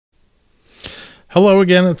Hello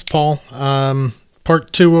again, it's Paul.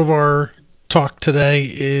 Part two of our talk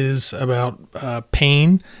today is about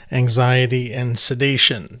pain, anxiety, and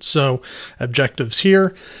sedation. So, objectives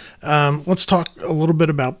here. Let's talk a little bit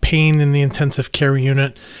about pain in the intensive care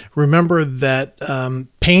unit. Remember that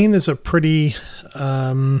pain is a pretty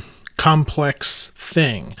complex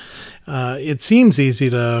thing. It seems easy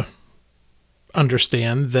to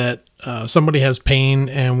understand that somebody has pain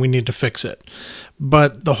and we need to fix it.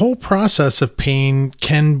 But the whole process of pain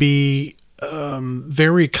can be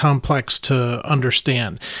very complex to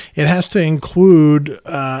understand. It has to include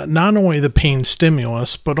not only the pain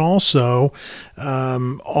stimulus, but also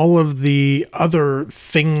all of the other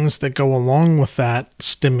things that go along with that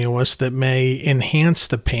stimulus that may enhance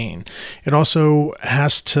the pain. It also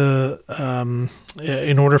has to,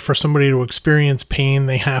 in order for somebody to experience pain,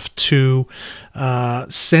 they have to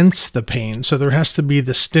sense the pain. So there has to be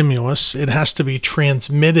the stimulus. It has to be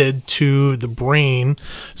transmitted to the brain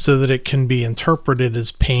so that it can be interpreted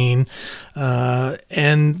as pain.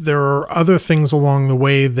 And there are other things along the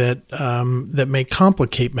way that that may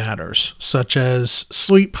complicate matters, such as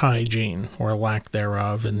sleep hygiene or lack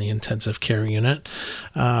thereof in the intensive care unit,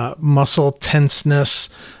 muscle tenseness,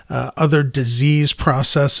 other disease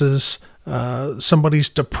processes. Somebody's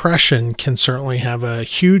depression can certainly have a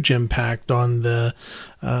huge impact on the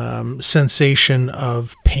sensation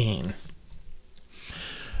of pain.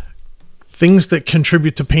 Things that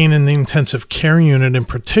contribute to pain in the intensive care unit in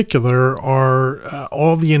particular are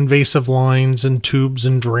all the invasive lines and tubes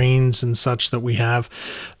and drains and such that we have,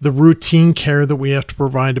 the routine care that we have to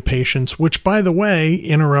provide to patients, which, by the way,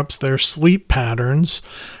 interrupts their sleep patterns,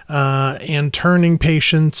 and turning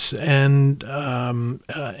patients and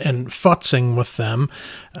futzing with them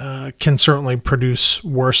can certainly produce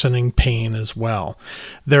worsening pain as well.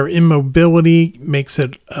 Their immobility makes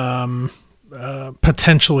it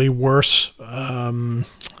potentially worse.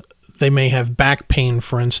 They may have back pain,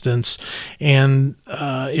 for instance, and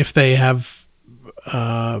if they have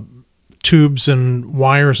tubes and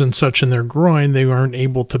wires and such in their groin, they aren't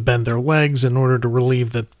able to bend their legs in order to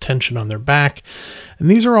relieve the tension on their back.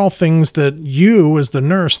 And these are all things that you, as the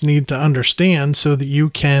nurse, need to understand so that you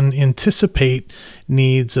can anticipate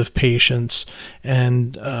needs of patients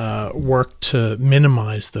and work to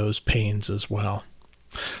minimize those pains as well.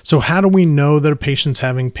 So how do we know that a patient's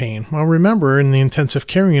having pain? Well, remember, in the intensive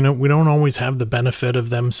care unit, we don't always have the benefit of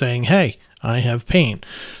them saying, hey, I have pain.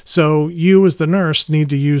 So you as the nurse need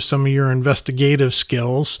to use some of your investigative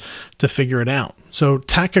skills to figure it out. So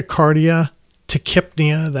tachycardia,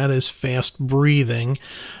 tachypnea, that is fast breathing,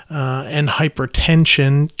 and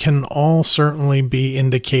hypertension can all certainly be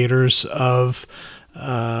indicators of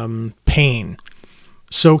pain.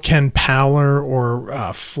 So can pallor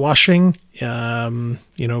or flushing.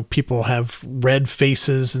 People have red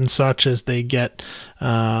faces and such as they get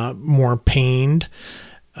more pained.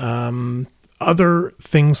 Other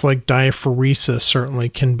things like diaphoresis certainly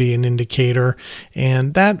can be an indicator,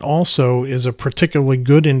 and that also is a particularly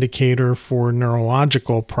good indicator for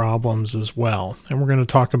neurological problems as well. And we're going to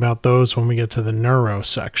talk about those when we get to the neuro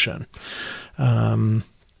section.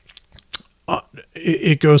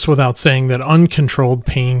 It goes without saying that uncontrolled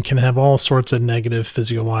pain can have all sorts of negative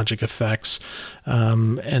physiologic effects,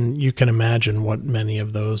 and you can imagine what many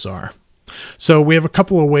of those are. So we have a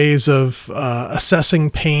couple of ways of assessing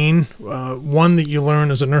pain. One that you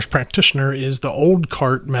learn as a nurse practitioner is the old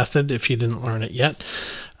cart method, if you didn't learn it yet.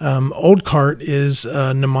 Old cart is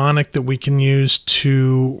a mnemonic that we can use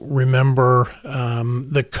to remember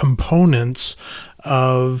the components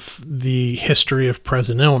of the history of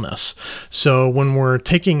present illness. So when we're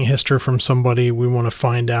taking a history from somebody, we want to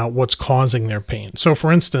find out what's causing their pain. So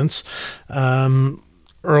for instance,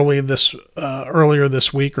 earlier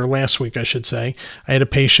this week, or last week, I should say, I had a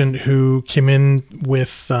patient who came in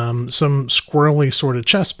with some squirrely sort of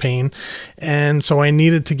chest pain. And so I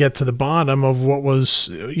needed to get to the bottom of what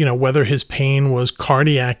was, whether his pain was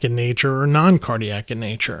cardiac in nature or non-cardiac in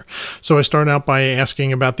nature. So I started out by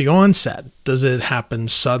asking about the onset. Does it happen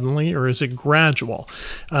suddenly or is it gradual?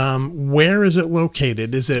 Where is it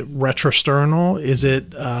located? Is it retrosternal? Is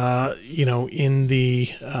it,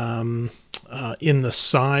 in the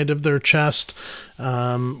side of their chest?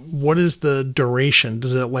 What is the duration?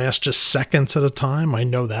 Does it last just seconds at a time? I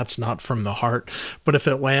know that's not from the heart, but if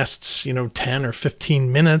it lasts, 10 or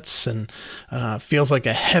 15 minutes and feels like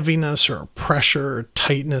a heaviness or a pressure or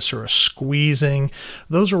tightness or a squeezing,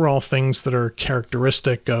 those are all things that are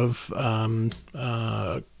characteristic of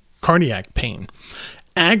cardiac pain.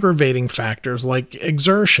 Aggravating factors like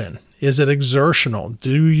exertion. Is it exertional?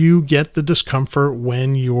 Do you get the discomfort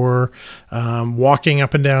when you're walking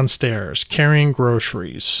up and down stairs, carrying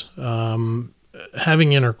groceries,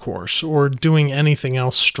 having intercourse or doing anything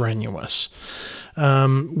else strenuous.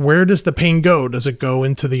 Where does the pain go? Does it go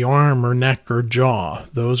into the arm or neck or jaw?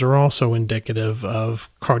 Those are also indicative of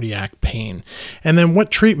cardiac pain. And then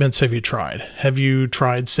what treatments have you tried? Have you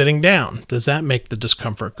tried sitting down? Does that make the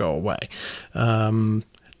discomfort go away?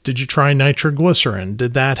 Did you try nitroglycerin?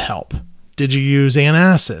 Did that help? Did you use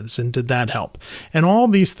antacids, and did that help? And all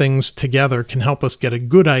these things together can help us get a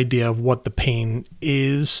good idea of what the pain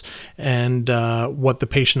is and what the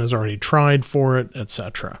patient has already tried for it,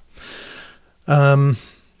 etc. The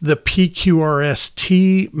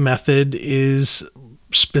PQRST method is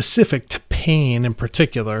specific to pain in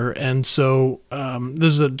particular, and so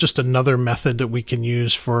this is just another method that we can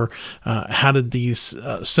use for how did these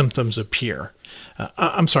symptoms appear.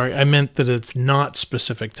 I'm sorry, I meant that it's not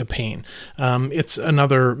specific to pain. It's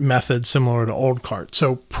another method similar to old cart.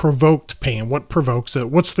 So provoked pain, what provokes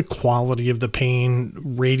it? What's the quality of the pain,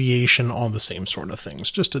 radiation, all the same sort of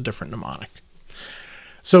things, just a different mnemonic.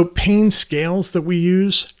 So pain scales that we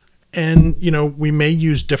use, and, we may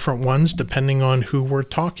use different ones depending on who we're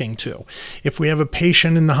talking to. If we have a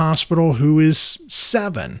patient in the hospital who is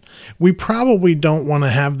 7, we probably don't want to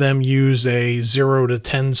have them use a 0 to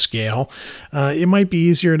 10 scale. It might be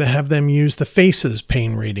easier to have them use the FACES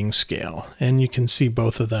pain rating scale, and you can see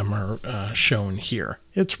both of them are shown here.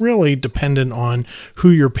 It's really dependent on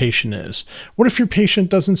who your patient is. What if your patient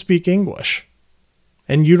doesn't speak English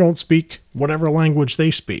and you don't speak whatever language they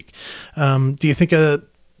speak? Do you think a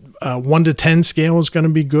 1 to 10 scale is going to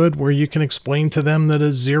be good, where you can explain to them that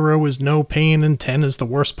a 0 is no pain and 10 is the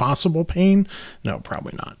worst possible pain? No,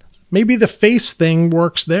 probably not. Maybe the FACE thing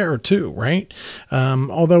works there too, right?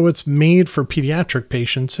 Although it's made for pediatric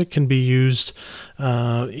patients, it can be used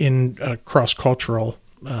in a cross-cultural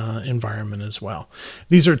environment as well.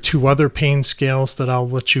 These are 2 other pain scales that I'll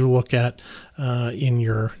let you look at in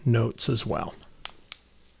your notes as well.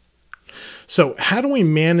 So how do we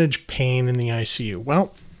manage pain in the ICU?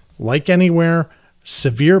 Well, like anywhere,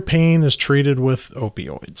 severe pain is treated with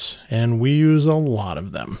opioids, and we use a lot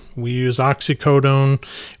of them. We use oxycodone,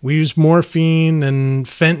 we use morphine and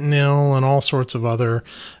fentanyl and all sorts of other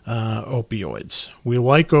opioids. We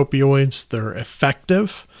like opioids, they're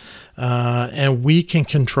effective, and we can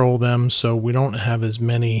control them so we don't have as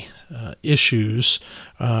many issues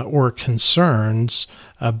or concerns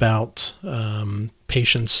about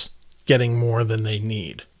patients getting more than they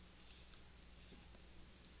need.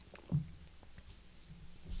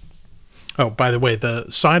 Oh, by the way, the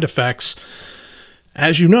side effects,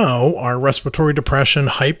 as you know, are respiratory depression,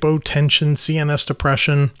 hypotension, CNS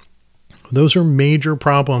depression. Those are major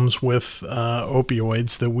problems with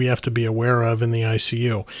opioids that we have to be aware of in the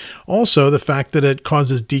ICU. Also, the fact that it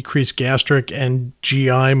causes decreased gastric and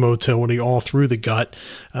GI motility all through the gut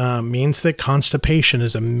means that constipation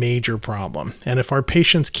is a major problem. And if our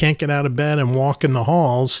patients can't get out of bed and walk in the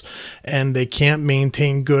halls and they can't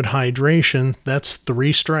maintain good hydration, that's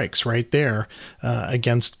 3 strikes right there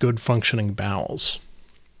against good functioning bowels.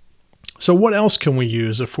 So what else can we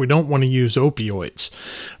use if we don't want to use opioids?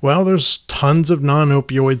 Well, there's tons of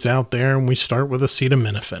non-opioids out there, and we start with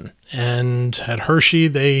acetaminophen. And at Hershey,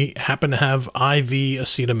 they happen to have IV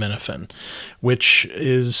acetaminophen, which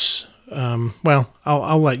is, well,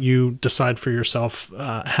 I'll let you decide for yourself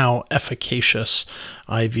how efficacious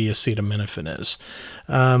IV acetaminophen is.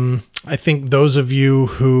 I think those of you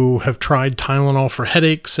who have tried Tylenol for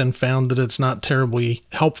headaches and found that it's not terribly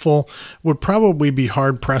helpful would probably be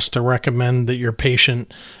hard-pressed to recommend that your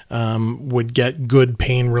patient would get good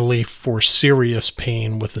pain relief for serious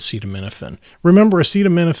pain with acetaminophen. Remember,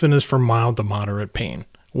 acetaminophen is for mild to moderate pain.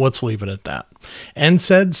 Let's leave it at that.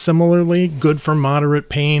 NSAIDs, similarly, good for moderate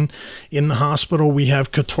pain. In the hospital, we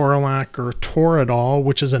have ketorolac or Toradol,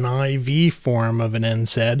 which is an IV form of an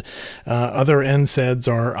NSAID. Other NSAIDs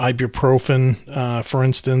are ibuprofen, for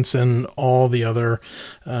instance, and all the other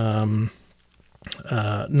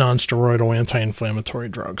non-steroidal anti-inflammatory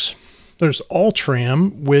drugs. There's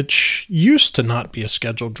Ultram, which used to not be a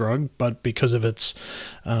scheduled drug, but because of its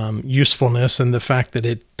usefulness and the fact that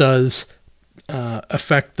it does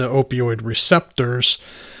affect the opioid receptors,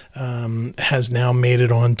 has now made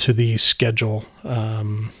it onto the schedule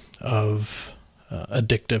of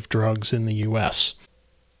addictive drugs in the U.S.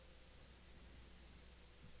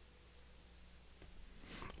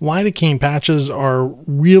 Lidocaine patches are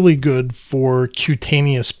really good for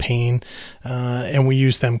cutaneous pain, and we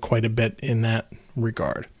use them quite a bit in that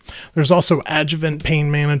regard. There's also adjuvant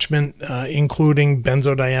pain management, including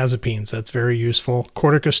benzodiazepines. That's very useful.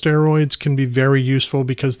 Corticosteroids can be very useful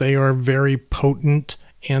because they are very potent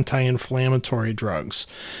anti-inflammatory drugs.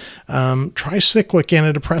 Tricyclic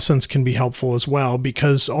antidepressants can be helpful as well,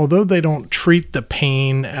 because although they don't treat the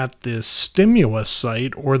pain at the stimulus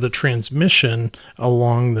site or the transmission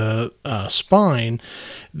along the spine,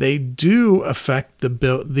 they do affect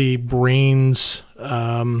the brain's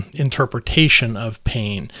interpretation of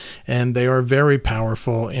pain, and they are very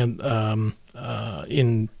powerful in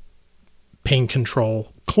pain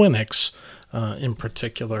control clinics, in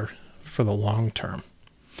particular for the long term.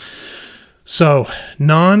 So,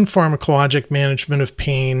 non-pharmacologic management of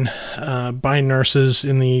pain by nurses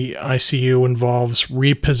in the ICU involves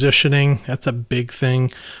repositioning. That's a big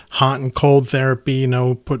thing. Hot and cold therapy,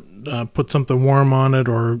 put something warm on it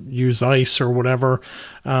or use ice or whatever.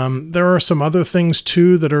 There are some other things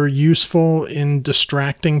too that are useful in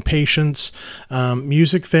distracting patients.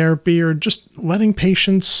 Music therapy, or just letting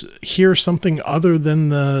patients hear something other than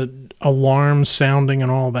the alarm sounding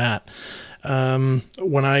and all that.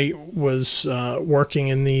 When I was working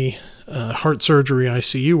in the heart surgery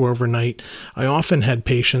ICU overnight, I often had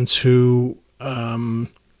patients who,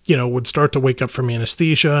 would start to wake up from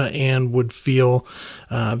anesthesia and would feel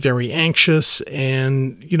very anxious.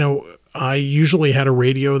 And, I usually had a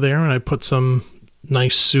radio there, and I put some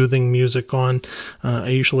nice soothing music on. I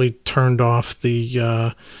usually turned off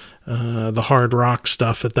the hard rock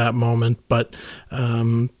stuff at that moment, but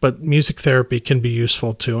music therapy can be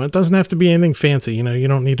useful too. It doesn't have to be anything fancy. You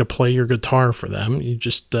don't need to play your guitar for them. You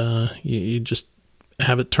just you just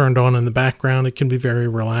have it turned on in the background. It can be very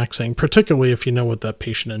relaxing, particularly if you know what that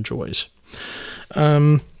patient enjoys.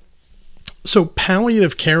 So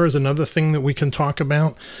palliative care is another thing that we can talk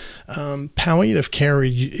about. Palliative care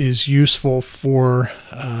is useful for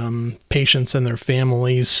patients and their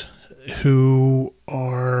families who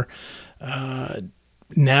are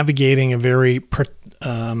navigating a very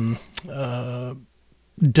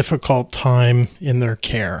difficult time in their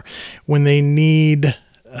care. When they need,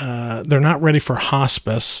 they're not ready for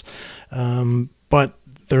hospice, but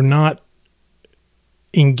they're not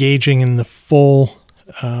engaging in the full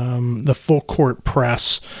court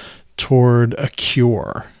press toward a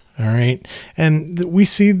cure. All right. And we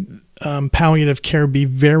see palliative care be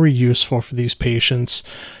very useful for these patients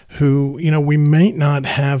who, we might not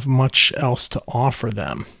have much else to offer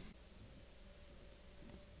them,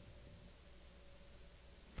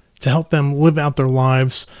 to help them live out their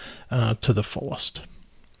lives to the fullest.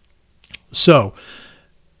 So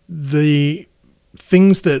the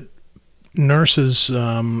things that nurses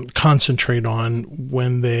concentrate on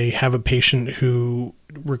when they have a patient who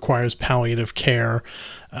requires palliative care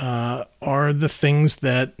are the things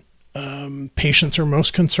that patients are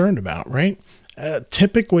most concerned about, right?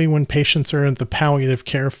 Typically, when patients are in the palliative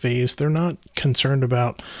care phase, they're not concerned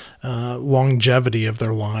about longevity of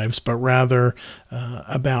their lives, but rather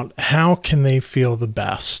about how can they feel the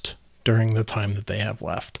best during the time that they have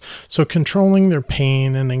left. So controlling their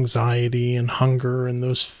pain and anxiety and hunger and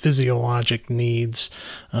those physiologic needs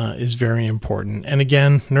is very important. And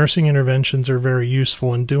again, nursing interventions are very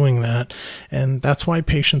useful in doing that, and that's why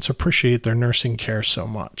patients appreciate their nursing care so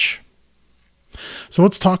much. So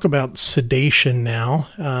let's talk about sedation now.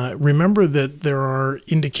 Remember that there are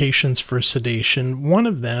indications for sedation. One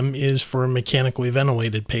of them is for mechanically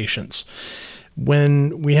ventilated patients.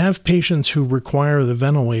 When we have patients who require the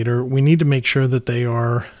ventilator, we need to make sure that they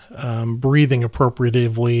are breathing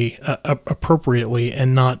appropriately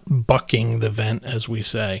and not bucking the vent, as we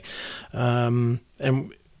say. And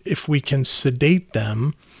if we can sedate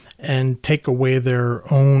them and take away their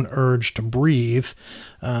own urge to breathe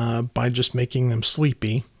by just making them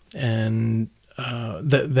sleepy, and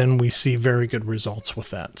then we see very good results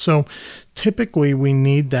with that. So typically we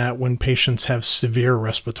need that when patients have severe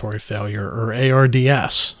respiratory failure, or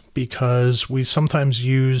ARDS, because we sometimes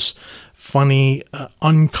use funny,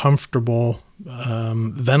 uncomfortable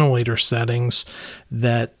ventilator settings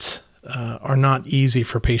that are not easy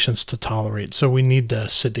for patients to tolerate. So we need to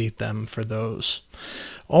sedate them for those.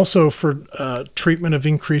 Also, for treatment of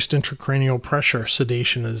increased intracranial pressure,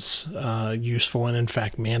 sedation is useful and, in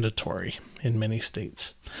fact, mandatory in many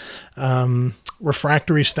states.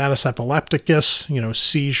 Refractory status epilepticus,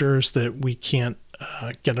 seizures that we can't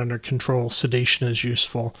get under control, sedation is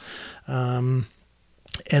useful. And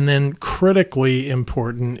then critically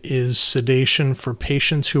important is sedation for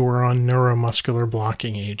patients who are on neuromuscular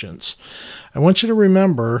blocking agents. I want you to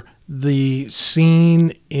remember the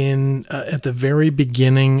scene at the very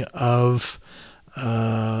beginning of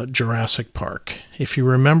Jurassic Park. If you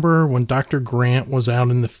remember when Dr. Grant was out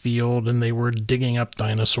in the field and they were digging up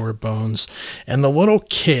dinosaur bones, and the little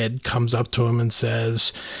kid comes up to him and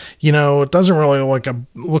says, it doesn't really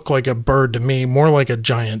look like a bird to me, more like a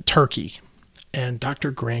giant turkey. And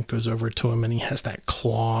Dr. Grant goes over to him and he has that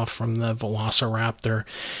claw from the velociraptor.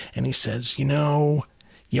 And he says, you know,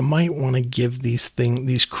 you might want to give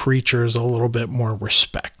these creatures a little bit more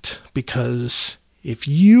respect, because if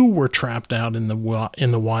you were trapped out in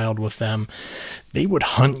the wild with them, they would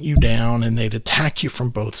hunt you down and they'd attack you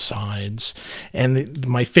from both sides. And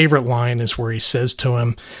my favorite line is where he says to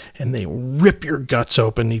him, and they rip your guts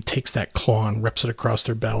open. He takes that claw and rips it across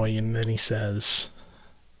their belly. And then he says,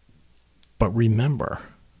 but remember,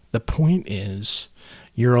 the point is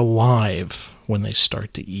you're alive when they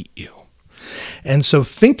start to eat you. And so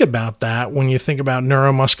think about that when you think about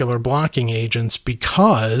neuromuscular blocking agents,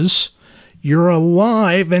 because you're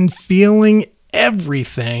alive and feeling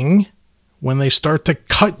everything when they start to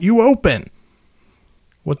cut you open.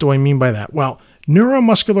 What do I mean by that? Well,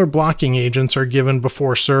 neuromuscular blocking agents are given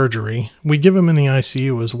before surgery. We give them in the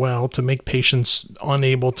ICU as well to make patients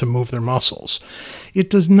unable to move their muscles. It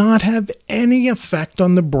does not have any effect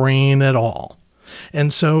on the brain at all.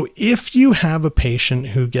 And so if you have a patient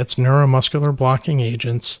who gets neuromuscular blocking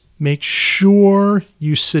agents, make sure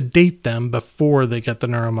you sedate them before they get the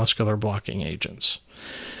neuromuscular blocking agents.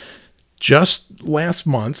 Just last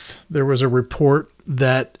month, there was a report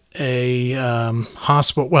that a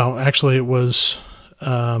hospital, well, actually it was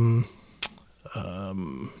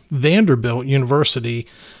Vanderbilt University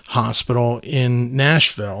Hospital in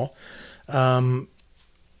Nashville,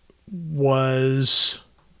 was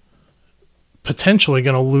potentially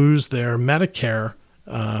going to lose their Medicare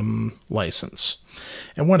license.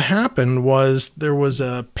 And what happened was there was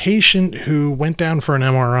a patient who went down for an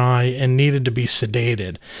MRI and needed to be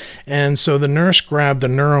sedated. And so the nurse grabbed the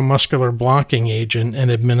neuromuscular blocking agent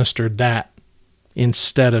and administered that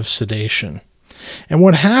instead of sedation. And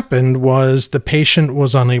what happened was the patient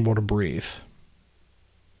was unable to breathe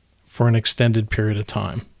for an extended period of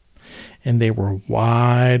time. And they were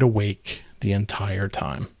wide awake the entire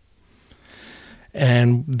time.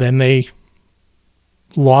 And then they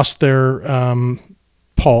lost their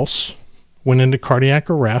pulse, went into cardiac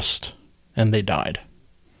arrest, and they died.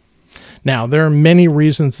 Now, there are many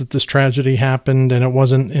reasons that this tragedy happened, and it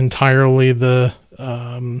wasn't entirely the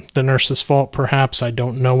nurse's fault. Perhaps, I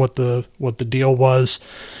don't know what the deal was,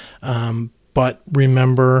 but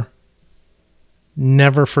remember,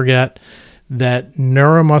 never forget that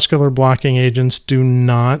neuromuscular blocking agents do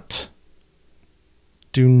not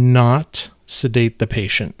sedate the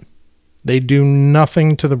patient. They do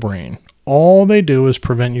nothing to the brain. All they do is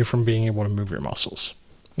prevent you from being able to move your muscles.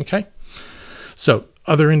 Okay? So,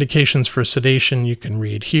 other indications for sedation you can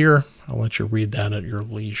read here. I'll let you read that at your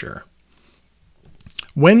leisure.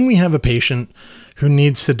 When we have a patient who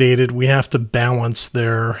needs sedated, we have to balance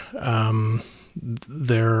their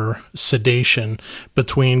sedation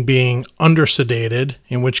between being under-sedated,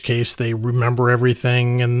 in which case they remember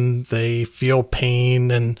everything and they feel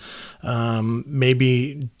pain and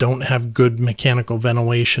maybe don't have good mechanical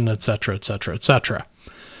ventilation, etc., etc., etc.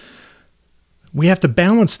 We have to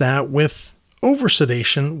balance that with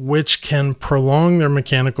over-sedation, which can prolong their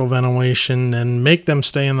mechanical ventilation and make them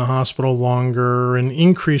stay in the hospital longer and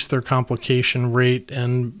increase their complication rate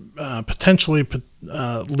and potentially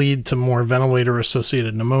lead to more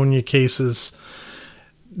ventilator-associated pneumonia cases.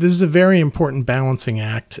 This is a very important balancing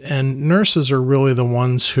act, and nurses are really the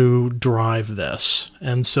ones who drive this.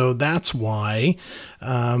 And so that's why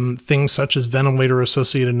things such as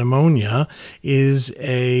ventilator-associated pneumonia is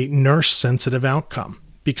a nurse-sensitive outcome,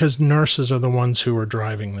 because nurses are the ones who are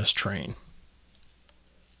driving this train.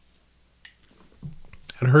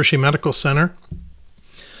 At Hershey Medical Center,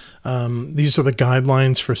 these are the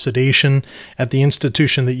guidelines for sedation. At the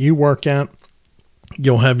institution that you work at,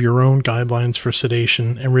 you'll have your own guidelines for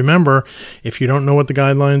sedation. And remember, if you don't know what the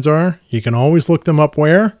guidelines are, you can always look them up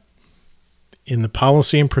where? In the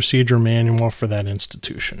policy and procedure manual for that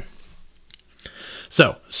institution.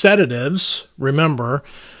 So, sedatives, remember,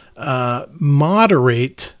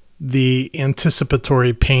 moderate the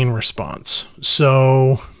anticipatory pain response.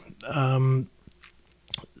 So,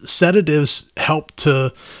 sedatives help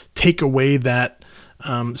to take away that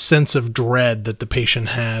sense of dread that the patient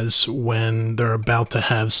has when they're about to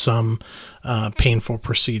have some painful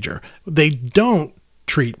procedure. They don't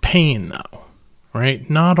treat pain, though, right?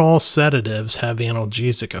 Not all sedatives have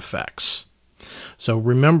analgesic effects. So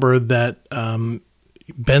remember that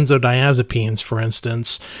benzodiazepines, for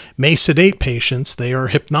instance, may sedate patients. They are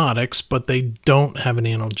hypnotics, but they don't have an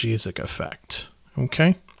analgesic effect,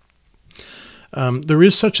 okay? There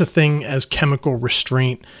is such a thing as chemical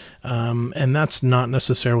restraint, and that's not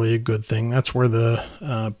necessarily a good thing. That's where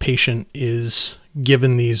the patient is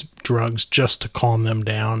given these drugs just to calm them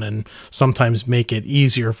down and sometimes make it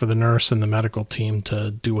easier for the nurse and the medical team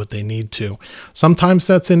to do what they need to. Sometimes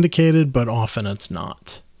that's indicated, but often it's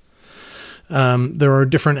not. There are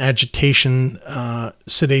different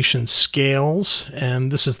agitation-sedation scales,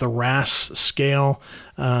 and this is the RASS scale,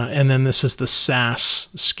 and then this is the SAS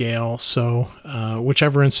scale. So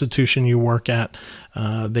whichever institution you work at,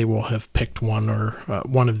 they will have picked one or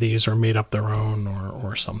one of these or made up their own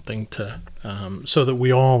or something to so that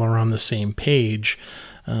we all are on the same page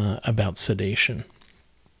about sedation.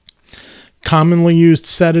 Commonly used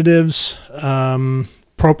sedatives,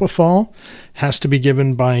 propofol has to be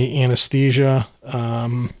given by anesthesia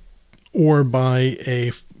or by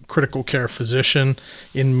a critical care physician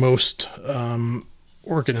in most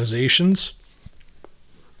organizations.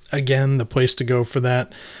 Again, the place to go for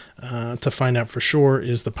that to find out for sure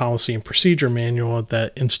is the policy and procedure manual at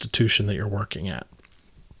that institution that you're working at.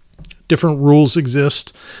 Different rules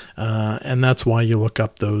exist, and that's why you look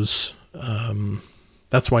up those.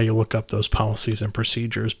 That's why you look up those policies and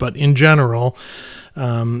procedures. But in general,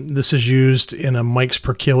 this is used in a mics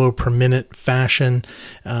per kilo per minute fashion.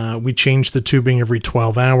 We change the tubing every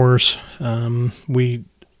 12 hours. We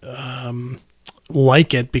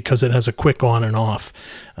like it because it has a quick on and off.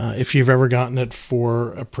 If you've ever gotten it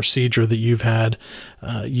for a procedure that you've had,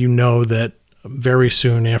 you know that very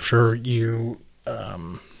soon after you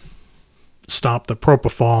stop the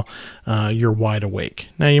propofol, you're wide awake.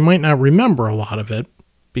 Now, you might not remember a lot of it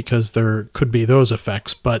because there could be those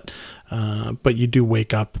effects, but you do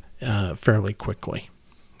wake up fairly quickly.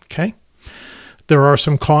 Okay. There are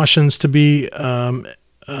some cautions to be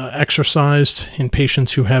exercised in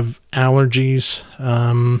patients who have allergies,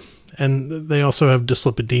 and they also have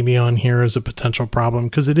dyslipidemia on here as a potential problem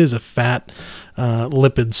because it is a fat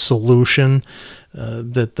lipid solution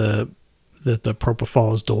that the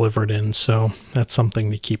propofol is delivered in, so that's something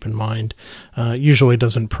to keep in mind. Usually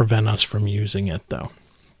doesn't prevent us from using it, though.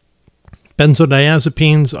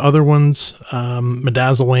 Benzodiazepines, other ones,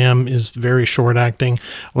 midazolam is very short-acting.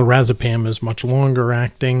 Lorazepam is much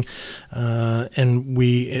longer-acting, and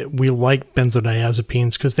we like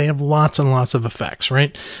benzodiazepines because they have lots and lots of effects,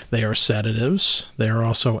 right? They are sedatives. They are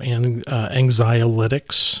also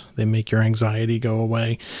anxiolytics. They make your anxiety go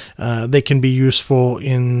away. They can be useful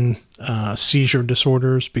in seizure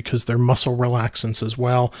disorders because they're muscle relaxants as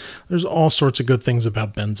well. There's all sorts of good things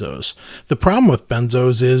about benzos. The problem with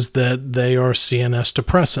benzos is that they are CNS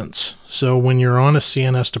depressants. So when you're on a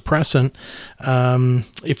CNS depressant,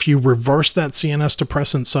 if you reverse that CNS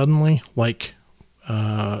depressant suddenly, like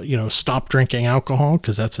stop drinking alcohol,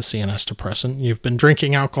 because that's a CNS depressant. You've been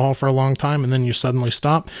drinking alcohol for a long time and then you suddenly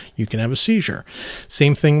stop, you can have a seizure.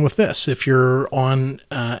 Same thing with this. If you're on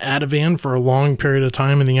Ativan for a long period of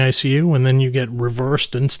time in the ICU and then you get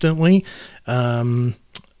reversed instantly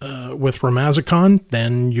with Romazicon,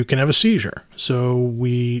 then you can have a seizure. So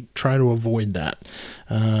we try to avoid that.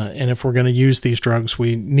 And if we're going to use these drugs,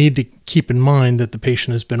 we need to keep in mind that the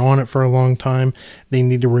patient has been on it for a long time. They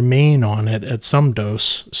need to remain on it at some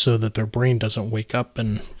dose so that their brain doesn't wake up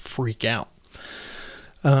and freak out.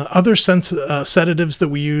 Other sedatives that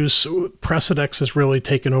we use, Precedex has really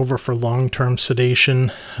taken over for long-term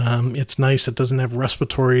sedation. It's nice. It doesn't have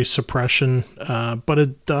respiratory suppression, but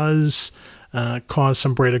it does cause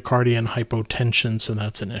some bradycardia and hypotension, so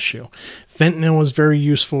that's an issue. Fentanyl is very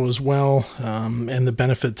useful as well, and the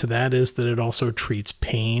benefit to that is that it also treats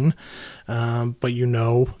pain, but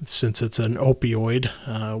since it's an opioid,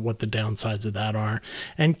 what the downsides of that are.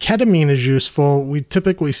 And ketamine is useful. We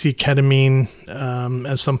typically see ketamine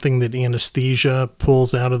as something that anesthesia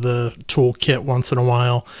pulls out of the toolkit once in a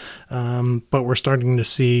while, but we're starting to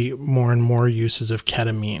see more and more uses of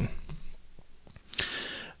ketamine.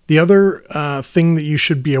 The other thing that you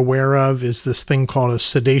should be aware of is this thing called a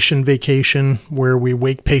sedation vacation, where we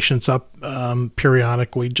wake patients up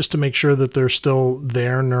periodically just to make sure that they're still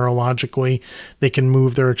there neurologically. They can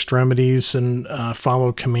move their extremities and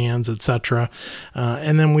follow commands, etc.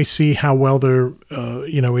 And then we see how well they're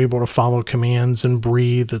able to follow commands and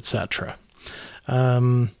breathe, etc.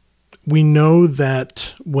 We know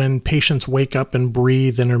that when patients wake up and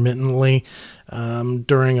breathe intermittently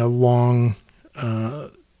during a long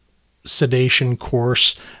sedation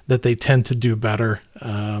course, that they tend to do better.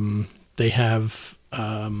 They have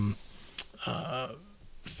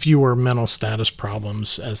fewer mental status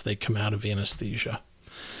problems as they come out of anesthesia.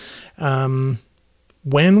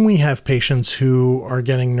 When we have patients who are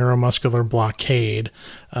getting neuromuscular blockade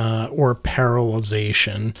or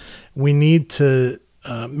paralyzation, we need to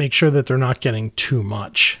make sure that they're not getting too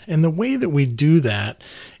much. And the way that we do that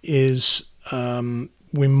is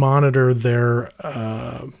we monitor their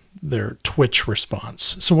twitch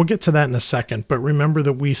response. So we'll get to that in a second, but remember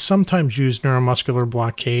that we sometimes use neuromuscular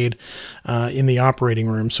blockade in the operating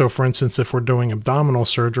room. So for instance, if we're doing abdominal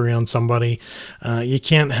surgery on somebody, you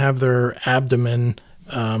can't have their abdomen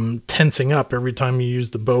tensing up every time you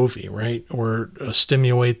use the bovie, right? Or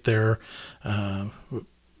stimulate their,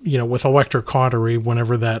 with electrocautery,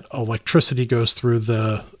 whenever that electricity goes through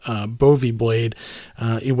the bovie blade,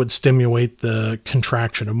 it would stimulate the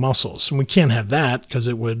contraction of muscles. And we can't have that because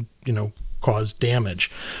it would, cause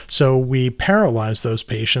damage. So we paralyze those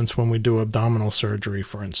patients when we do abdominal surgery,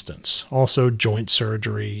 for instance. Also joint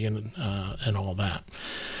surgery and all that.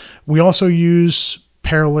 We also use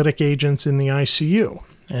paralytic agents in the ICU,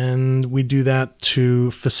 and we do that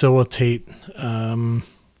to facilitate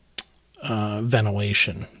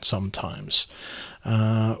ventilation sometimes,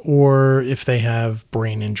 or if they have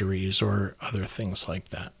brain injuries or other things like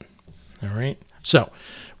that. All right. So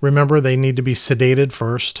remember, they need to be sedated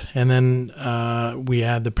first, and then we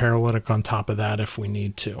add the paralytic on top of that if we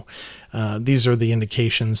need to. These are the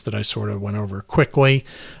indications that I sort of went over quickly.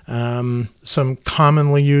 Some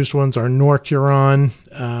commonly used ones are norcuron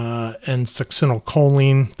and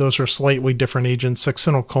succinylcholine. Those are slightly different agents.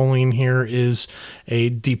 Succinylcholine here is a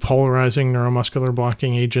depolarizing neuromuscular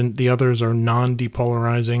blocking agent. The others are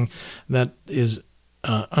non-depolarizing. That is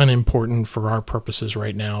unimportant for our purposes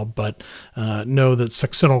right now, but know that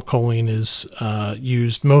succinylcholine is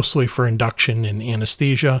used mostly for induction in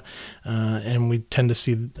anesthesia, and we tend to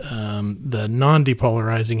see the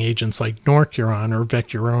non-depolarizing agents like norcuron or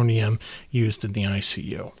vecuronium used in the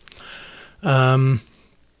ICU.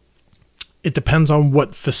 It depends on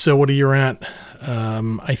what facility you're at.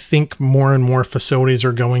 I think more and more facilities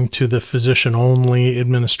are going to the physician-only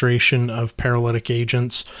administration of paralytic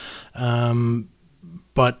agents.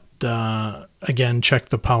 But again, check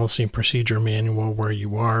the policy and procedure manual where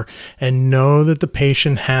you are, and know that the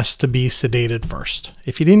patient has to be sedated first.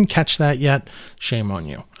 If you didn't catch that yet, shame on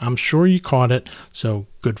you. I'm sure you caught it, so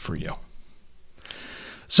good for you.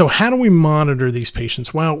 So how do we monitor these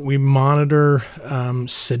patients? Well, we monitor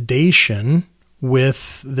sedation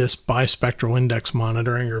with this bispectral index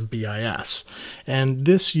monitoring, or BIS. And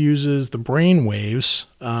this uses the brain waves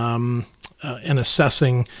in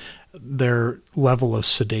assessing their level of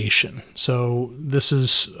sedation. So this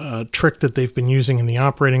is a trick that they've been using in the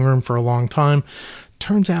operating room for a long time.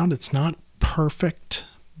 Turns out it's not perfect,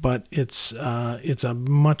 but it's a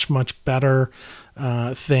much better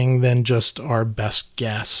thing than just our best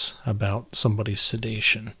guess about somebody's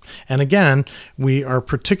sedation. And again, we are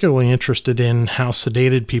particularly interested in how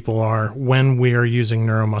sedated people are when we are using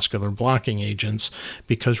neuromuscular blocking agents,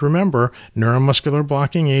 because remember, neuromuscular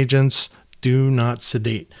blocking agents do not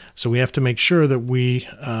sedate. So we have to make sure that we,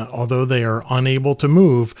 although they are unable to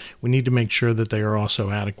move, we need to make sure that they are also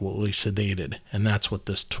adequately sedated. And that's what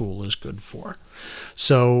this tool is good for.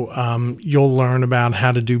 So you'll learn about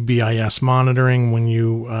how to do BIS monitoring when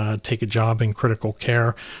you take a job in critical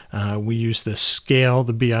care. We use this scale,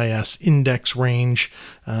 the BIS index range,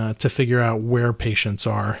 to figure out where patients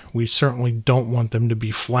are. We certainly don't want them to be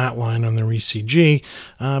flatline on their ECG,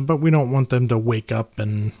 but we don't want them to wake up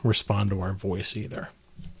and respond to our voice either.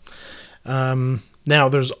 Now,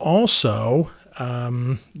 there's also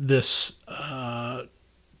this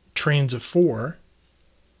trains of 4,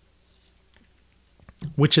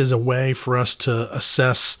 which is a way for us to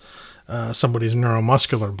assess somebody's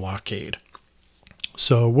neuromuscular blockade.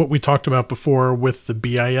 So what we talked about before with the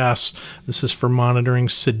BIS, this is for monitoring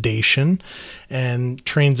sedation, and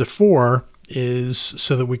trains of 4 is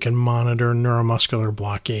so that we can monitor neuromuscular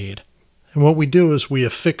blockade. And what we do is we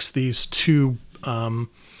affix these two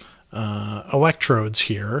electrodes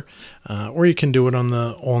here, or you can do it on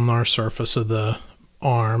the ulnar surface of the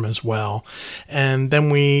arm as well. And then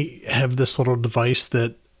we have this little device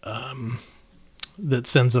that that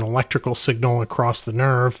sends an electrical signal across the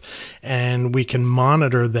nerve, and we can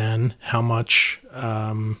monitor then how much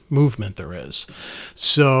movement there is.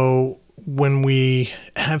 So when we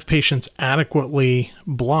have patients adequately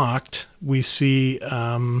blocked, we see 2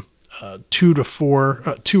 out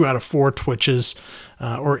of 4 twitches,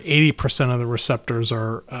 or 80% of the receptors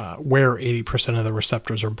are where 80% of the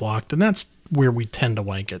receptors are blocked, and that's where we tend to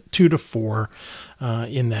like it. 2 to 4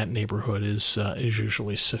 in that neighborhood is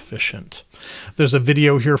usually sufficient. There's a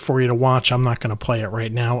video here for you to watch. I'm not going to play it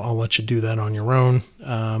right now. I'll let you do that on your own.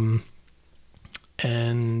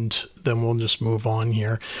 and then we'll just move on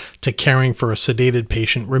here to caring for a sedated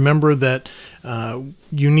patient. Remember that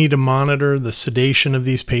you need to monitor the sedation of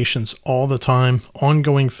these patients all the time,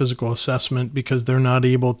 ongoing physical assessment, because they're not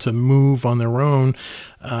able to move on their own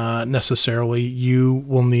necessarily. You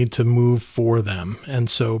will need to move for them. And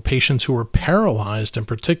so patients who are paralyzed in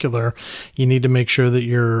particular, you need to make sure that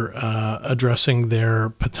you're addressing their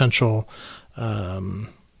potential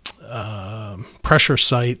pressure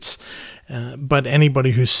sites, but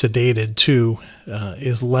anybody who's sedated too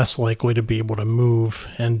is less likely to be able to move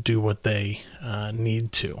and do what they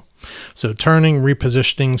need to. So turning,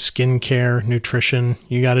 repositioning, skin care, nutrition,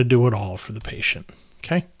 you got to do it all for the patient.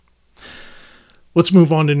 Okay. Let's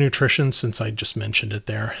move on to nutrition since I just mentioned it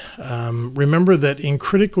there. Remember that in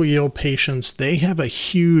critically ill patients, they have a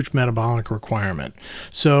huge metabolic requirement.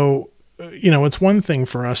 So it's one thing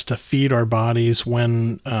for us to feed our bodies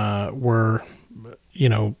when we're,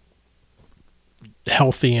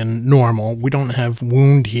 healthy and normal. We don't have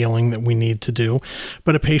wound healing that we need to do.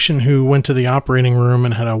 But a patient who went to the operating room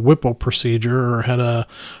and had a Whipple procedure or had a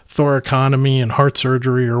thoracotomy and heart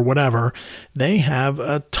surgery or whatever, they have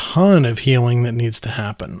a ton of healing that needs to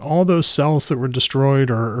happen. All those cells that were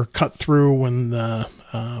destroyed or cut through when the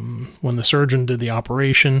surgeon did the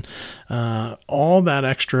operation, all that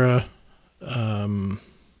extra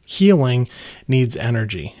healing needs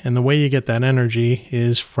energy. And the way you get that energy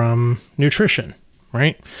is from nutrition,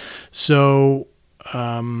 right? So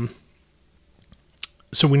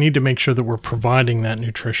we need to make sure that we're providing that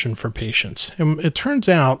nutrition for patients. And it turns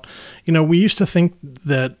out, we used to think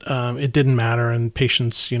that it didn't matter and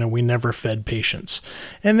patients, we never fed patients.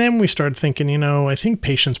 And then we started thinking, I think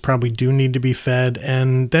patients probably do need to be fed.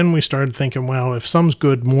 And then we started thinking, well, if some's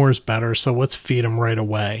good, more is better. So let's feed them right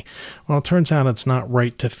away. Well, it turns out it's not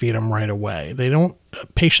right to feed them right away.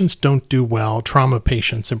 Patients don't do well. Trauma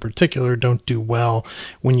patients in particular don't do well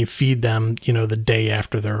when you feed them, the day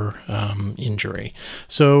after their injury.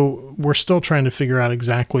 So we're still trying to figure out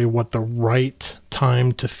exactly what the right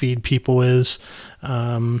time to feed people is.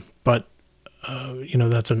 But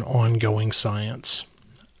that's an ongoing science.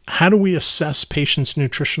 How do we assess patients'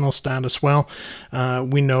 nutritional status? Well,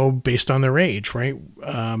 we know based on their age, right?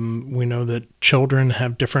 We know that children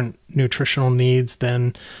have different nutritional needs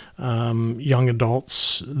than young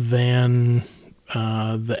adults, than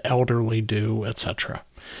the elderly do, etc.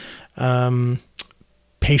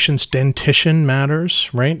 Patients' dentition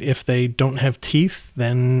matters, right? If they don't have teeth,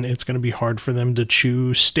 then it's going to be hard for them to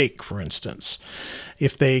chew steak, for instance.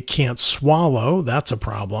 If they can't swallow, that's a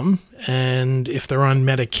problem. And if they're on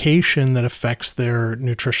medication that affects their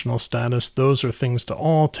nutritional status, those are things to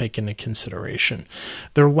all take into consideration.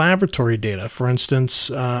 Their laboratory data, for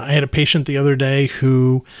instance, I had a patient the other day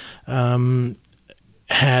who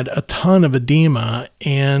had a ton of edema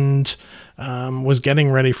and was getting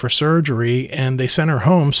ready for surgery, and they sent her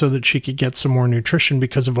home so that she could get some more nutrition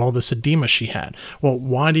because of all this edema she had. Well,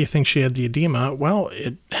 why do you think she had the edema? Well,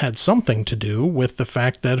 it had something to do with the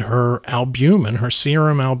fact that her albumin, her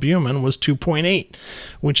serum albumin, was 2.8,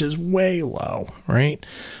 which is way low, right?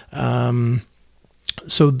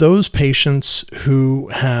 So those patients who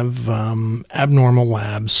have abnormal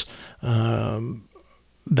labs,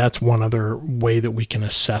 that's one other way that we can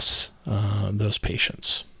assess those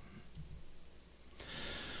patients.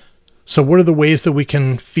 So what are the ways that we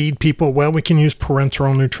can feed people? Well, we can use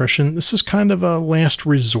parenteral nutrition. This is kind of a last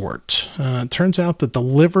resort. It turns out that the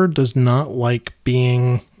liver does not like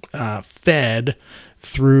being fed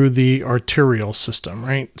through the arterial system,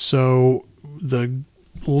 right? So the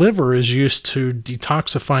liver is used to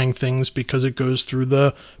detoxifying things because it goes through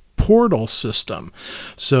the portal system.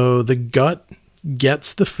 So the gut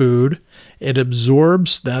gets the food, it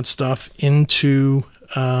absorbs that stuff into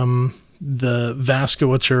the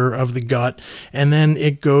vasculature of the gut, and then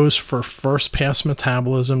it goes for first pass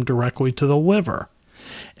metabolism directly to the liver.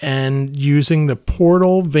 And using the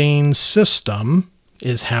portal vein system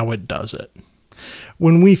is how it does it.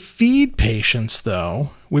 When we feed patients,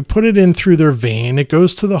 though, we put it in through their vein, it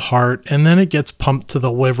goes to the heart, and then it gets pumped to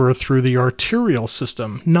the liver through the arterial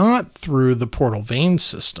system, not through the portal vein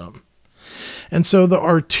system. And so the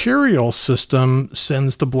arterial system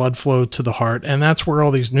sends the blood flow to the heart, and that's where all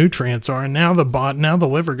these nutrients are. And now the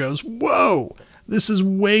liver goes, whoa, this is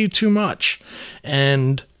way too much.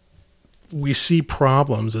 And we see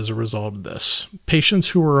problems as a result of this. Patients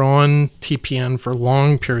who are on TPN for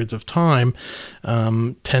long periods of time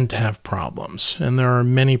tend to have problems. And there are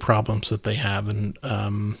many problems that they have, and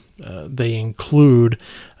they include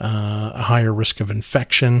a higher risk of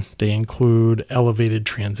infection. They include elevated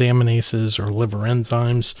transaminases or liver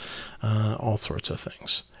enzymes, all sorts of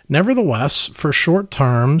things. Nevertheless, for the short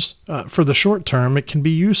term, it can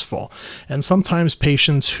be useful. And sometimes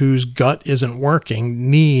patients whose gut isn't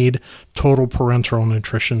working need total parenteral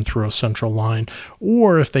nutrition through a central line.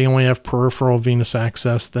 Or if they only have peripheral venous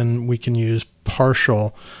access, then we can use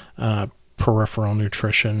partial peripheral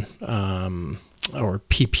nutrition, or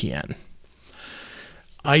PPN.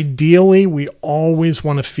 Ideally, we always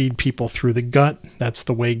want to feed people through the gut. That's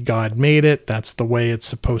the way God made it. That's the way it's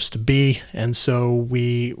supposed to be. And so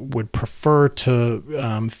we would prefer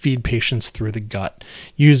to feed patients through the gut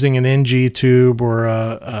using an NG tube or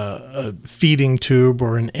a feeding tube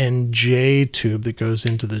or an NJ tube that goes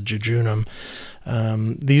into the jejunum.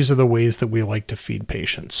 These are the ways that we like to feed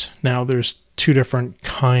patients. Now, there's two different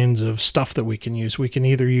kinds of stuff that we can use. We can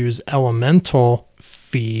either use elemental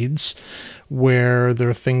feeds, where there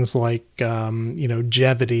are things like,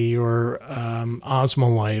 Jevity or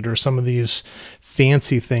Osmolite or some of these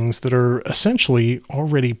fancy things that are essentially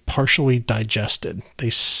already partially digested. They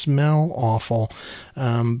smell awful,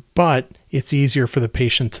 but it's easier for the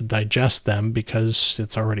patient to digest them because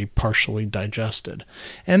it's already partially digested.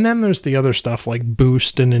 And then there's the other stuff like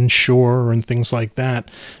Boost and Ensure and things like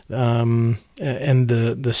that, and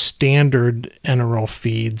the standard enteral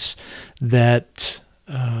feeds that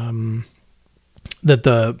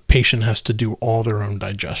the patient has to do all their own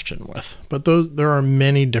digestion with. But there are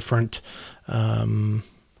many different enteral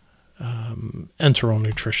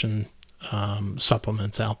nutrition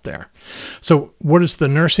supplements out there. So what is the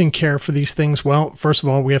nursing care for these things? Well, first of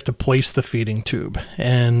all, we have to place the feeding tube.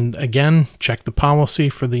 And again, check the policy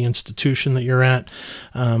for the institution that you're at.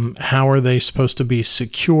 How are they supposed to be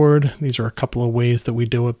secured? These are a couple of ways that we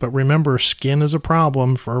do it. But remember, skin is a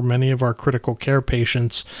problem for many of our critical care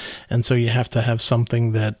patients. And so you have to have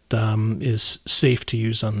something that is safe to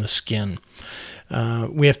use on the skin.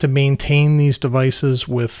 We have to maintain these devices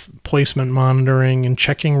with placement monitoring and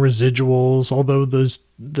checking residuals, although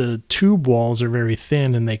the tube walls are very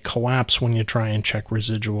thin and they collapse when you try and check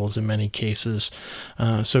residuals in many cases.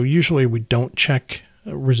 So usually we don't check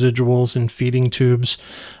residuals in feeding tubes.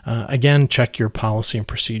 Again, check your policy and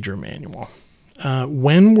procedure manual.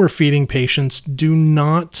 When we're feeding patients, do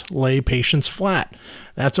not lay patients flat.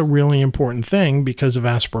 That's a really important thing because of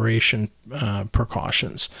aspiration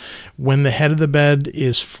precautions. When the head of the bed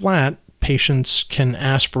is flat, patients can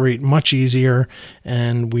aspirate much easier,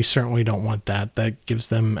 and we certainly don't want that. That gives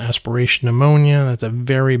them aspiration pneumonia. That's a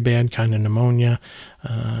very bad kind of pneumonia,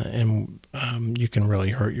 and you can really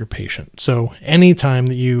hurt your patient. So anytime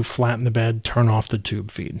that you flatten the bed, turn off the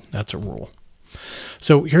tube feed. That's a rule.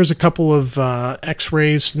 So here's a couple of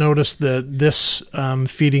x-rays. Notice that this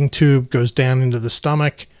feeding tube goes down into the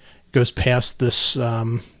stomach, goes past this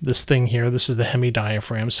this thing here. This is the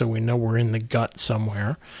hemidiaphragm, so we know we're in the gut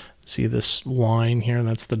somewhere. See this line here?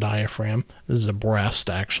 That's the diaphragm. This is a breast,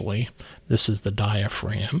 actually. This is the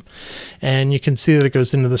diaphragm. And you can see that it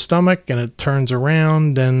goes into the stomach, and it turns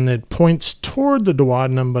around, and it points toward the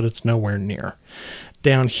duodenum, but it's nowhere near.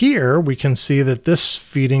 Down here, we can see that this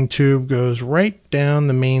feeding tube goes right down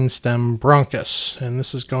the main stem bronchus, and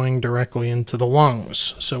this is going directly into the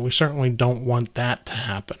lungs. So we certainly don't want that to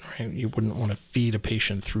happen, right? You wouldn't want to feed a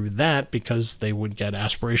patient through that because they would get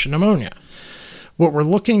aspiration pneumonia. What we're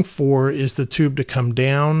looking for is the tube to come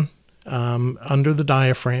down under the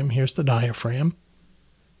diaphragm. Here's the diaphragm.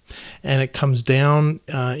 And it comes down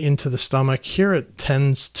into the stomach. Here it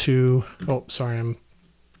tends to, oh, sorry, I'm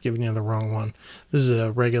giving you the wrong one. This is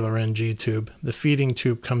a regular NG tube. The feeding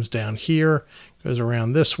tube comes down here, goes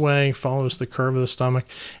around this way, follows the curve of the stomach,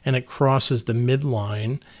 and it crosses the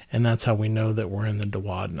midline, and that's how we know that we're in the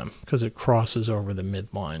duodenum, because it crosses over the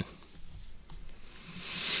midline.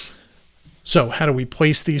 So how do we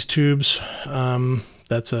place these tubes?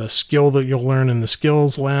 That's a skill that you'll learn in the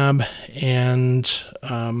skills lab, and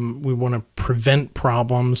we want to prevent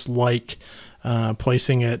problems like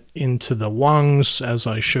placing it into the lungs, as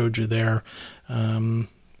I showed you there.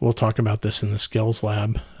 We'll talk about this in the skills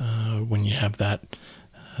lab when you have that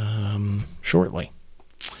shortly.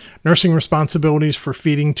 Nursing responsibilities for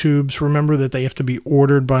feeding tubes. Remember that they have to be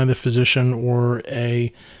ordered by the physician or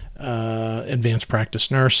a advanced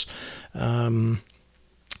practice nurse.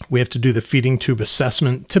 We have to do the feeding tube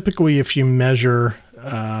assessment. Typically, if you measure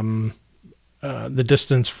the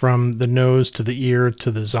distance from the nose to the ear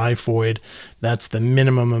to the xiphoid, that's the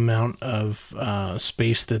minimum amount of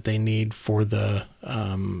space that they need for the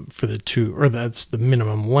tube, or that's the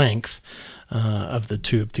minimum length of the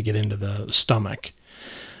tube to get into the stomach.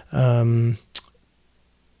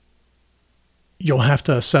 You'll have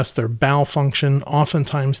to assess their bowel function.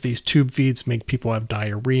 Oftentimes, these tube feeds make people have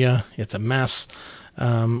diarrhea. It's a mess.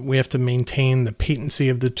 We have to maintain the patency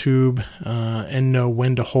of the tube and know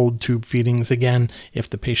when to hold tube feedings. Again, if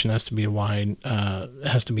the patient has to be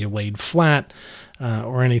laid flat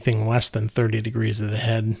or anything less than 30 degrees of the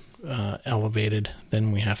head elevated,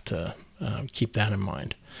 then we have to keep that in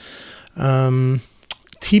mind.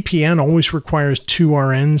 TPN always requires 2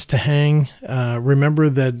 RNs to hang. Remember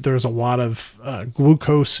that there's a lot of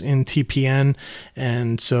glucose in TPN,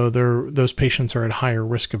 and so those patients are at higher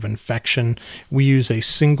risk of infection. We use a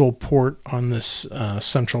single port on this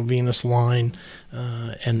central venous line,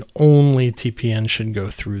 and only TPN should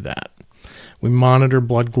go through that. We monitor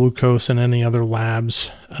blood glucose and any other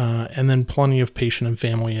labs, and then plenty of patient and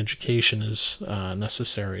family education is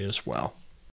necessary as well.